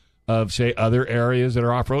Yeah. of say other areas that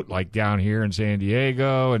are off road, like down here in San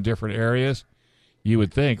Diego and different areas? You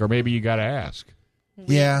would think, or maybe you got to ask.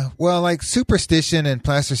 Yeah. Well, like Superstition and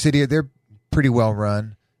Placer City, they're pretty well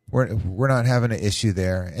run. We're not having an issue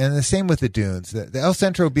there. And the same with the Dunes. The El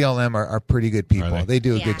Centro BLM are pretty good people. Are they? They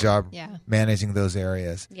do a Yeah. good job Yeah. managing those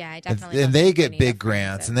areas. Yeah, I And, definitely. and don't they think we get need big a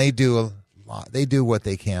grants, friends and they do a lot. They do what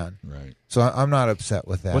they can. Right. So I'm not upset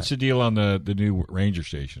with that. What's the deal on the new ranger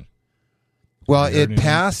station? Well, Have you heard it anything?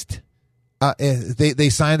 passed. They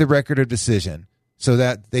signed the record of decision, so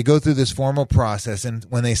that they go through this formal process. And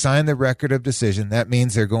when they sign the record of decision, that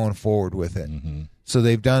means they're going forward with it. Mm-hmm. So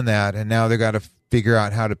they've done that, and now they got to figure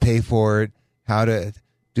out how to pay for it, how to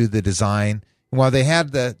do the design. And while they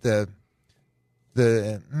had the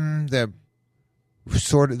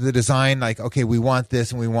sort of the design, like, okay, we want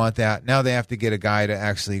this and we want that. Now they have to get a guy to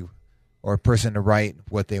actually, or a person to write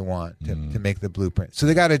what they want to make the blueprint. So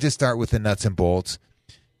they got to just start with the nuts and bolts,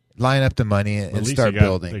 line up the money, At and least start they got,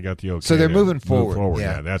 building. They got the okay. So they're to moving move forward.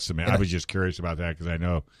 Yeah, Yeah. that's the man. And I was just curious about that because I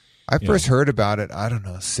know. I you first know. heard about it, I don't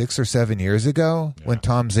know, 6 or 7 years ago when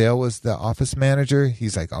Tom Zale was the office manager.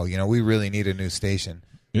 He's like, "Oh, we really need a new station.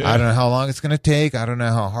 Yeah. I don't know how long it's going to take. I don't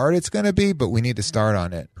know how hard it's going to be, but we need to start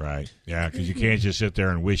on it." Right. Yeah, because you can't just sit there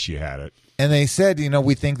and wish you had it. And they said,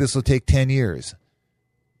 we think this will take 10 years.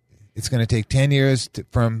 It's going to take 10 years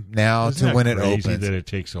from now Isn't to that when it crazy opens. that it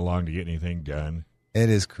takes so long to get anything done? it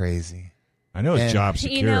is crazy. I know it's And- job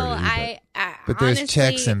security. I But there's honestly,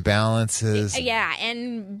 checks and balances. Yeah,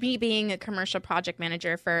 and me being a commercial project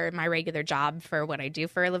manager for my regular job for what I do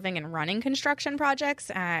for a living and running construction projects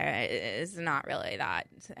is not really that.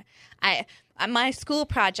 My school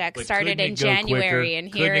project started in January,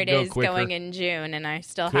 and here it is going in June, and I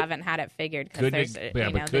still haven't had it figured because there's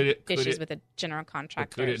issues with the general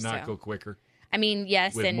contractor. Could it not go quicker? I mean,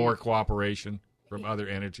 yes, with and more cooperation from other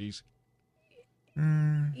entities.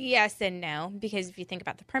 Yes and no, because if you think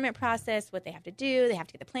about the permit process, what they have to do, they have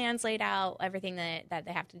to get the plans laid out, everything that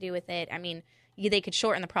they have to do with it. I mean, they could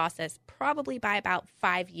shorten the process probably by about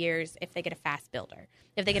 5 years if they get a fast builder.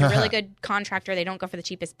 If they get a really good contractor, they don't go for the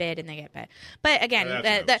cheapest bid and they get bid. But again,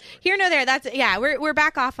 here nor there. We're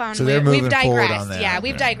back off on. So they're moving we've digressed. forward on that. Yeah,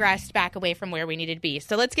 we've digressed back away from where we needed to be.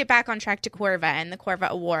 So let's get back on track to Corva and the Corva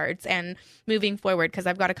Awards and moving forward, because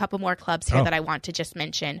I've got a couple more clubs here that I want to just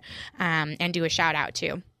mention and do a shout out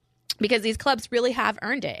to, because these clubs really have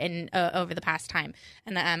earned it over the past time.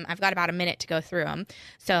 And I've got about a minute to go through them.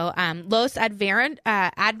 So Los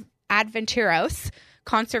Adventuros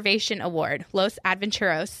Conservation Award. Los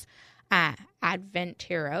Adventuros.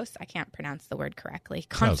 Adventuros, I can't pronounce the word correctly.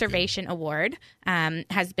 Conservation Award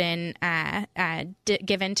has been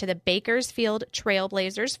given to the Bakersfield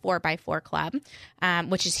Trailblazers 4x4 Club,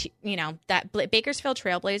 which is, that Bakersfield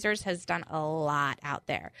Trailblazers has done a lot out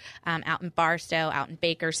there, out in Barstow, out in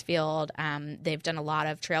Bakersfield. They've done a lot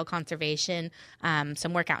of trail conservation,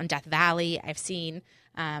 some work out in Death Valley I've seen.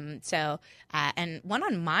 And one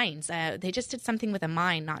on mines. They just did something with a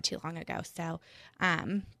mine not too long ago. So,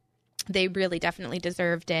 they really definitely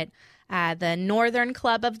deserved it. The Northern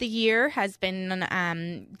Club of the Year has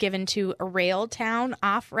been given to Railtown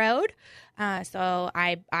Off-Road. So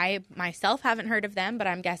I myself haven't heard of them, but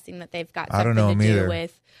I'm guessing that they've got something to do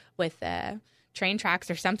with train tracks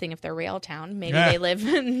or something if they're Railtown. Maybe they live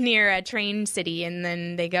near a train city and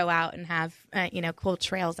then they go out and have cool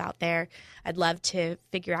trails out there. I'd love to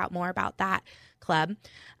figure out more about that club.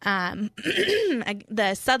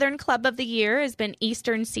 The Southern Club of the Year has been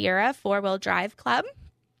Eastern Sierra 4-Wheel Drive Club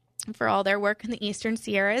for all their work in the Eastern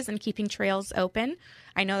Sierras and keeping trails open.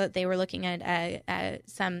 I know that they were looking at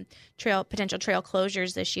some potential trail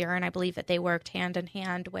closures this year, and I believe that they worked hand in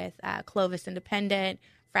hand with Clovis Independent,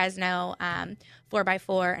 Fresno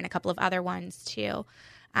 4x4, and a couple of other ones to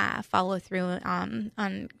follow through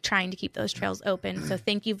on trying to keep those trails open. So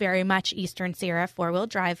thank you very much, Eastern Sierra 4-Wheel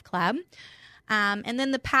Drive Club. And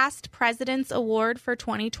then the Past President's Award for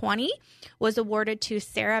 2020 was awarded to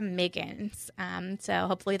Sarah Miggins. So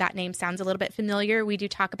hopefully that name sounds a little bit familiar. We do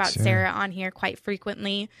talk about Sarah on here quite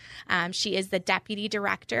frequently. She is the Deputy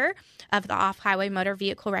Director of the Off-Highway Motor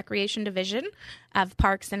Vehicle Recreation Division of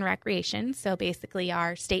Parks and Recreation. So basically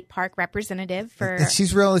our state park representative for... And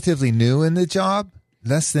she's relatively new in the job,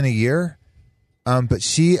 less than a year. But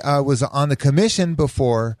she was on the commission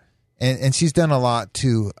before... And she's done a lot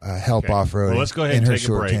to help off-road. Well, let's go ahead and take a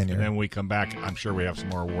break, tenure. and then we come back. I'm sure we have some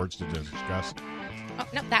more awards to discuss. Oh,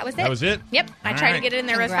 no, that was it. That was it? Yep. I tried to get it in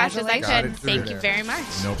there as fast as I could. Thank you very much.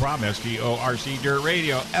 No problem. SDORC Dirt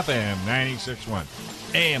Radio, FM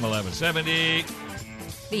 96.1, AM 1170.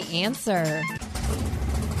 The Answer.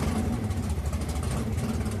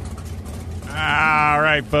 All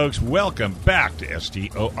right, folks. Welcome back to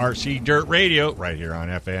SDORC Dirt Radio, right here on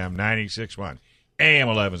FM 96.1. AM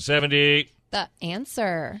 1170. The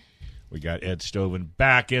Answer. We got Ed Stoven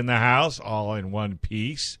back in the house, all in one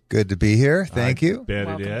piece. Good to be here. Thank you. Bet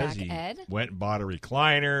Welcome it is. back, He Ed. went and bought a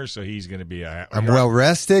recliner, so he's going to be I'm well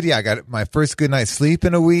rested. Yeah, I got my first good night's sleep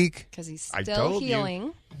in a week. Because he's I still told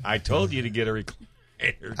healing. I told you to get a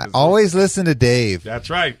recliner. I always listen to Dave.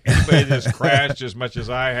 That's right. Anybody that's crashed as much as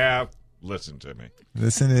I have, listen to me.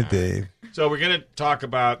 Listen to Dave. So we're going to talk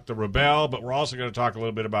about the Rebelle, but we're also going to talk a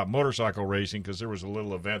little bit about motorcycle racing because there was a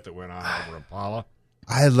little event that went on over in Impala.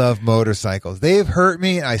 I love motorcycles. They've hurt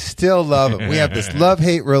me. I still love them. We have this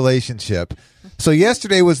love-hate relationship. So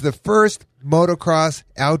yesterday was the first motocross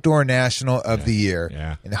outdoor national of the year.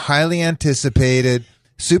 Yeah. And highly anticipated.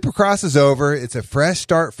 Supercross is over. It's a fresh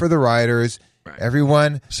start for the riders. Right.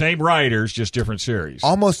 Everyone. Same riders, just different series.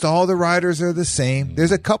 Almost all the riders are the same. Mm-hmm.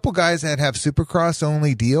 There's a couple guys that have Supercross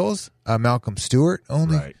only deals. Malcolm Stewart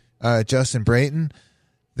only. Right. Justin Brayton.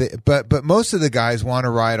 But most of the guys want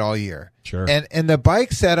to ride all year. Sure. And the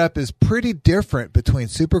bike setup is pretty different between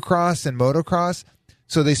Supercross and motocross.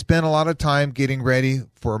 So they spend a lot of time getting ready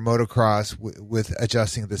for motocross with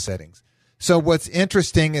adjusting the settings. So what's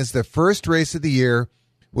interesting is the first race of the year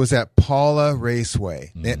was at Paula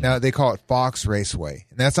Raceway. Mm-hmm. Now they call it Fox Raceway.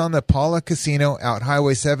 And that's on the Paula Casino out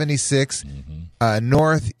Highway 76,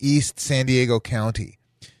 northeast San Diego County.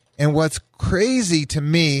 And what's crazy to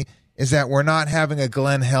me is that we're not having a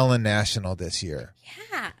Glen Helen National this year.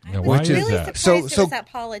 Yeah, Now, I why was is really that? surprised So it was at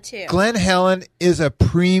Paula too. Glen Helen is a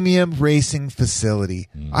premium racing facility.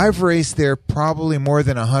 I've raced there probably more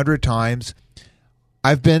than 100 times.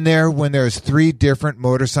 I've been there when there's 3 different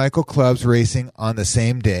motorcycle clubs racing on the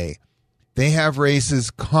same day. They have races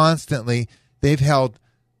constantly. They've held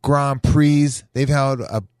Grand Prix. They've held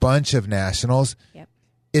a bunch of nationals. Yep.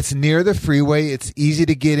 It's near the freeway. It's easy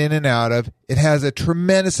to get in and out of. It has a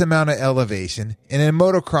tremendous amount of elevation. And in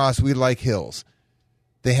motocross, we like hills.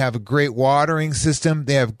 They have a great watering system.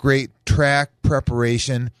 They have great track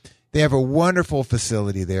preparation. They have a wonderful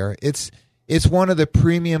facility there. It's one of the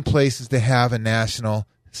premium places to have a national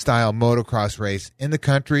style motocross race in the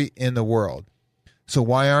country, in the world. So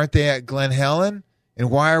why aren't they at Glen Helen? And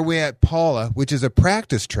why are we at Paula, which is a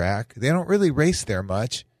practice track? They don't really race there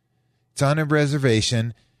much. It's on a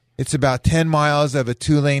reservation. It's about 10 miles of a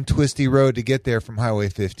 2-lane twisty road to get there from Highway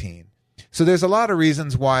 15. So there's a lot of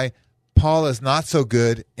reasons why Paula is not so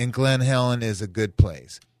good and Glen Helen is a good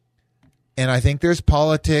place. And I think there's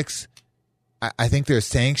politics. I think there's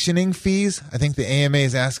sanctioning fees. I think the AMA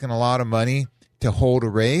is asking a lot of money to hold a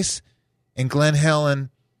race. And Glen Helen,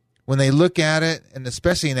 when they look at it, and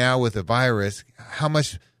especially now with the virus, how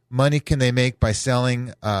much money can they make by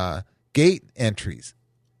selling gate entries,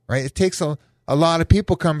 right? It takes a lot of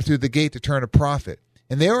people coming through the gate to turn a profit.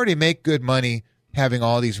 And they already make good money having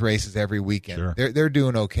all these races every weekend. Sure. They're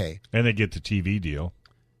doing okay. And they get the TV deal.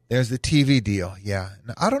 There's the TV deal, yeah.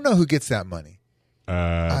 Now, I don't know who gets that money.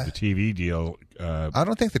 The TV deal. I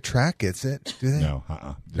don't think the track gets it, do they? No.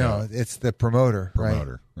 No, it's the promoter,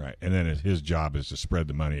 right? And then his job is to spread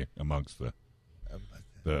the money amongst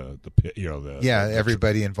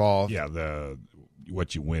everybody involved. Yeah,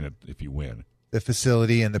 what you win if you win. The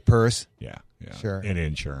facility and the purse. Yeah, Sure. And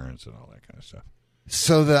insurance and all that kind of stuff.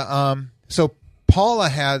 So Paula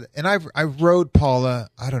had, and I rode Paula,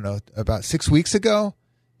 I don't know, about 6 weeks ago,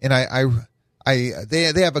 and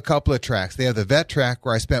they have a couple of tracks. They have the vet track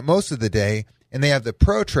where I spent most of the day, and they have the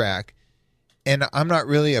pro track. And I'm not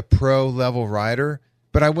really a pro level rider,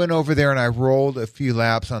 but I went over there and I rolled a few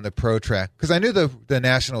laps on the pro track because I knew the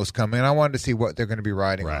national was coming, and I wanted to see what they're going to be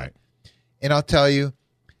riding on. And I'll tell you,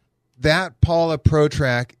 that Paula pro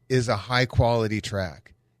track is a high quality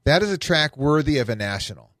track. That is a track worthy of a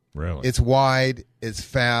national. Really? It's wide. It's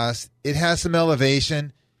fast. It has some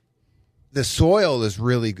elevation. The soil is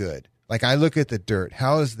really good. Like, I look at the dirt.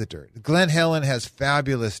 How is the dirt? Glen Helen has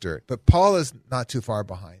fabulous dirt, but Paula's not too far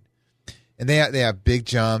behind. And they have big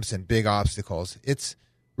jumps and big obstacles. It's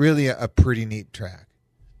really a pretty neat track.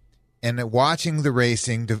 And watching the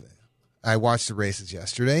racing, I watched the races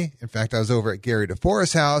yesterday. In fact, I was over at Gary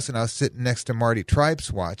DeForest's house, and I was sitting next to Marty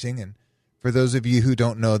Tripes watching. And for those of you who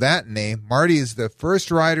don't know that name, Marty is the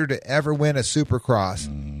first rider to ever win a Supercross,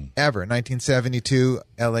 ever, 1972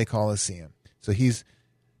 L.A. Coliseum. So he's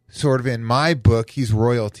sort of, in my book, he's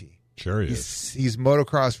royalty. Sure he is. He's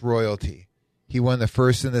motocross royalty. He won the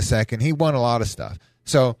first and the second. He won a lot of stuff.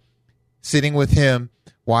 So sitting with him,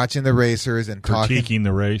 watching the racers and critiquing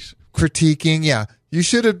the race. Critiquing, yeah. You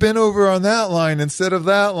should have been over on that line instead of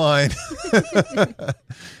that line.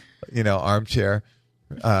 Armchair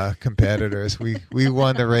competitors. We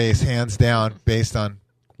won the race hands down based on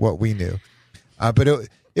what we knew. But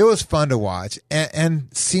it was fun to watch. And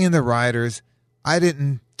seeing the riders, I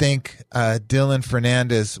didn't think Dylan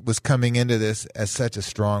Fernandez was coming into this as such a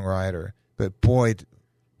strong rider. But boy,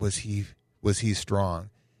 was he strong.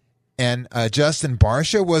 And Justin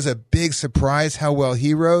Barsha was a big surprise how well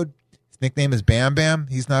he rode. His nickname is Bam Bam.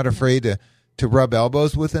 He's not afraid to rub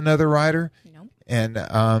elbows with another rider. Nope.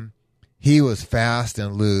 And he was fast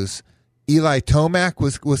and loose. Eli Tomac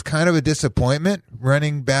was kind of a disappointment,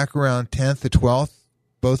 running back around 10th to 12th,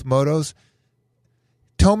 both motos.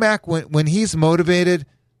 Tomac, when he's motivated,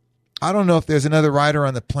 I don't know if there's another rider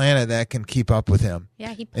on the planet that can keep up with him.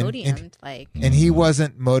 Yeah, he podiumed. And he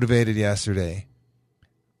wasn't motivated yesterday.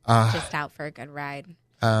 Just out for a good ride.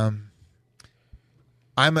 I'm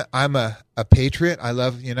a patriot. I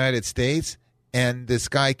love the United States. And this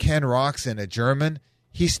guy, Ken Roczen, a German,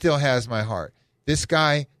 he still has my heart. This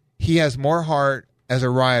guy, he has more heart as a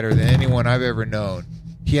rider than anyone I've ever known.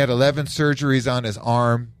 He had 11 surgeries on his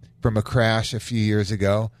arm from a crash a few years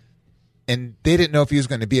ago. And they didn't know if he was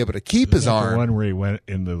going to be able to keep his arm. The one where he went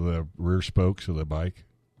into the rear spokes of the bike?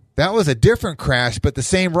 That was a different crash, but the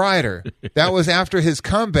same rider. That was after his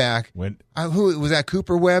comeback. Who was that?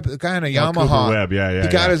 Cooper Webb, the guy on a Yamaha. Cooper Webb, yeah. He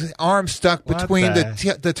got his arm stuck between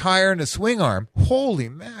the tire and the swing arm. Holy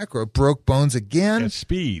mackerel! Broke bones again. At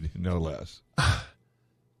speed, no less.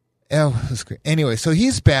 It was great. Anyway, so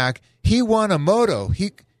he's back. He won a moto.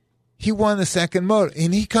 he won the second moto.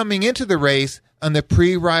 And he coming into the race on the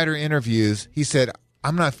pre-rider interviews, he said,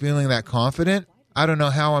 I'm not feeling that confident. I don't know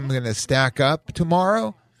how I'm going to stack up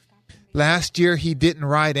tomorrow. Last year, he didn't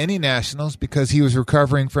ride any nationals because he was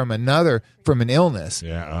recovering from an illness.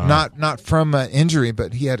 Yeah, not from an injury,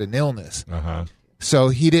 but he had an illness. Uh-huh. So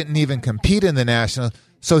he didn't even compete in the nationals.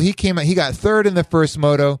 So he came out. He got third in the first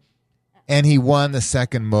moto, and he won the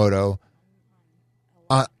second moto.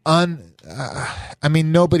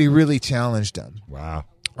 Nobody really challenged him. Wow.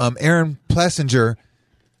 Aaron Plessinger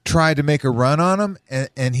tried to make a run on him,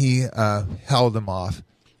 and he held him off.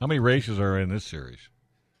 How many races are in this series?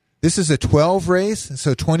 This is a 12 race,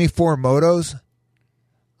 so 24 motos.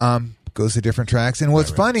 Goes to different tracks. And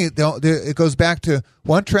what's funny, it goes back to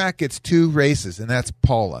one track gets 2 races, and that's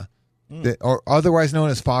Paula, or otherwise known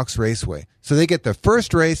as Fox Raceway. So they get the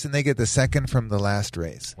first race, and they get the second from the last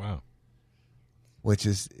race. Wow. Which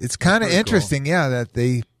is, it's kind of interesting, cool.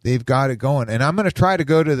 That they've got it going. And I'm going to try to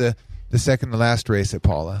go to the second to last race at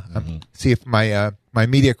Paula. See if my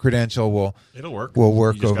media credential will work. Will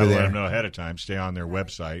work you just over there. Let them know ahead of time. Stay on their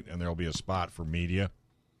website, and there will be a spot for media.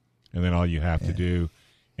 And then all you have to do,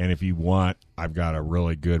 and if you want, I've got a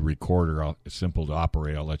really good recorder. It's simple to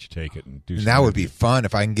operate. I'll let you take it and do. And that would be fun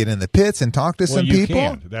if I can get in the pits and talk to some people.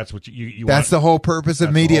 Can. That's what you That's the whole purpose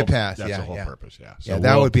of Media Pass. That's the whole purpose. Yeah. So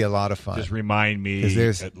that would be a lot of fun. Just remind me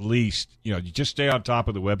at least. You just stay on top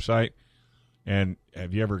of the website. And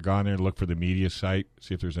have you ever gone there and looked for the media site?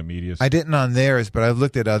 See if there's a media site? I didn't on theirs, but I've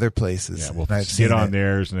looked at other places. Yeah, well, get on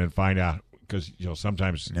theirs and then find out, because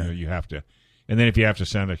sometimes you have to. And then if you have to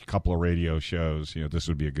send a couple of radio shows, this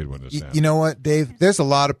would be a good one to send. You know what, Dave? There's a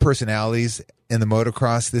lot of personalities in the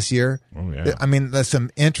motocross this year. Oh, yeah. I mean, there's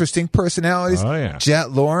some interesting personalities. Oh, yeah.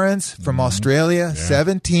 Jet Lawrence from Australia,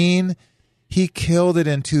 17. He killed it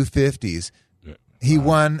in 250s. He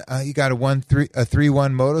won. He got a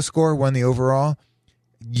 3-1 moto score. Won the overall.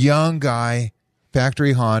 Young guy,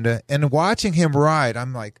 factory Honda, and watching him ride,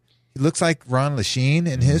 I'm like, he looks like Ron Lachine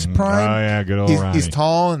in his prime. Oh yeah, good old Ronnie. He's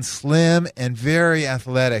tall and slim and very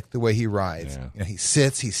athletic the way he rides. Yeah. He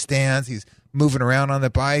sits, he stands, he's moving around on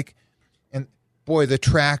the bike, and boy, the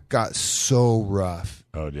track got so rough.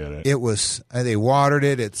 Oh, did it? It was. They watered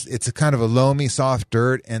it. It's a kind of a loamy, soft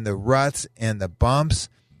dirt, and the ruts and the bumps.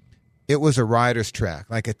 It was a rider's track,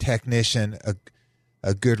 like a technician,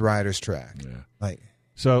 a good rider's track. Yeah.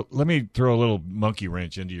 So let me throw a little monkey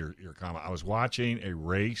wrench into your comment. I was watching a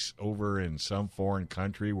race over in some foreign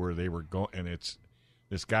country where they were going, and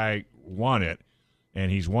this guy won it,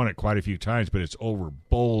 and he's won it quite a few times, but it's over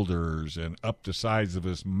boulders and up the sides of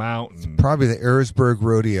this mountain. Probably the Erzberg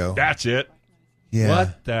Rodeo. That's it. Yeah.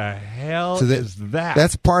 What the hell is that?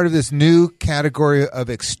 That's part of this new category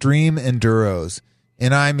of extreme enduros.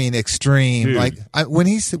 And I mean extreme. Dude. Like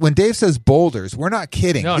when Dave says boulders, we're not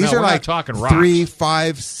kidding. These are we're like not talking rocks. 3,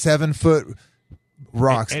 5, 7 foot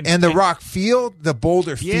rocks. And the rock field, the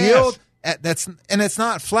boulder field, and it's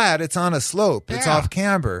not flat. It's on a slope. It's off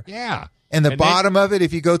camber. Yeah. And the bottom of it,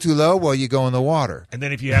 if you go too low, well, you go in the water. And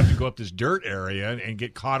then if you have to go up this dirt area and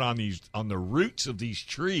get caught on the roots of these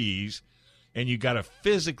trees, and you got to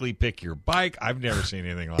physically pick your bike, I've never seen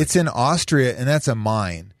anything like It's in Austria, and that's a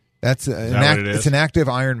mine. That's it's an active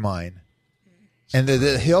iron mine. And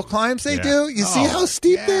the hill climbs they do, you see how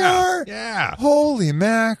steep they are? Yeah. Holy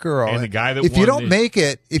mackerel. And the guy that if you don't make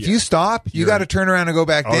it, if you stop, you got to turn around and go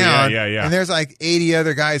back down. Yeah. And there's like 80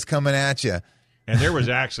 other guys coming at you. And there was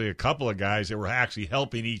actually a couple of guys that were actually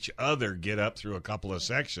helping each other get up through a couple of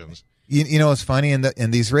sections. You know what's funny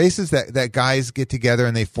in these races that guys get together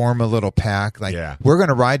and they form a little pack. Like we're going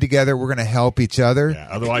to ride together, we're going to help each other. Yeah,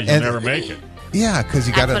 otherwise you'll never make it. Yeah, because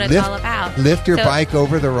you got to lift your bike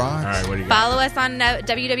over the rocks. All right, what do you got? Follow us on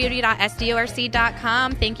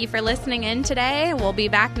www.sdorc.com. Thank you for listening in today. We'll be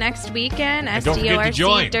back next weekend.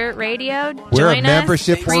 SDORC Dirt Radio. We're a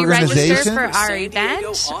membership organization. For our event.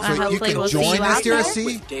 Hopefully we'll see you out there.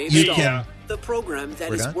 You can. The program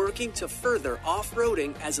that is working to further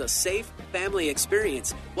off-roading as a safe family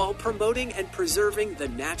experience while promoting and preserving the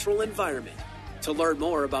natural environment. To learn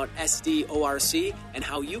more about SDORC and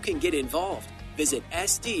how you can get involved, visit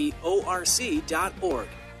SDORC.org.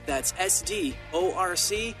 That's SDORC.org.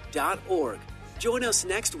 Join us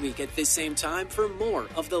next week at this same time for more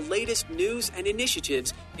of the latest news and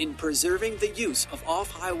initiatives in preserving the use of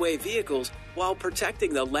off-highway vehicles while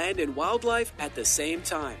protecting the land and wildlife at the same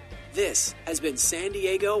time. This has been San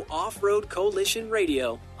Diego Off-Road Coalition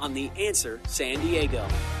Radio on The Answer San Diego.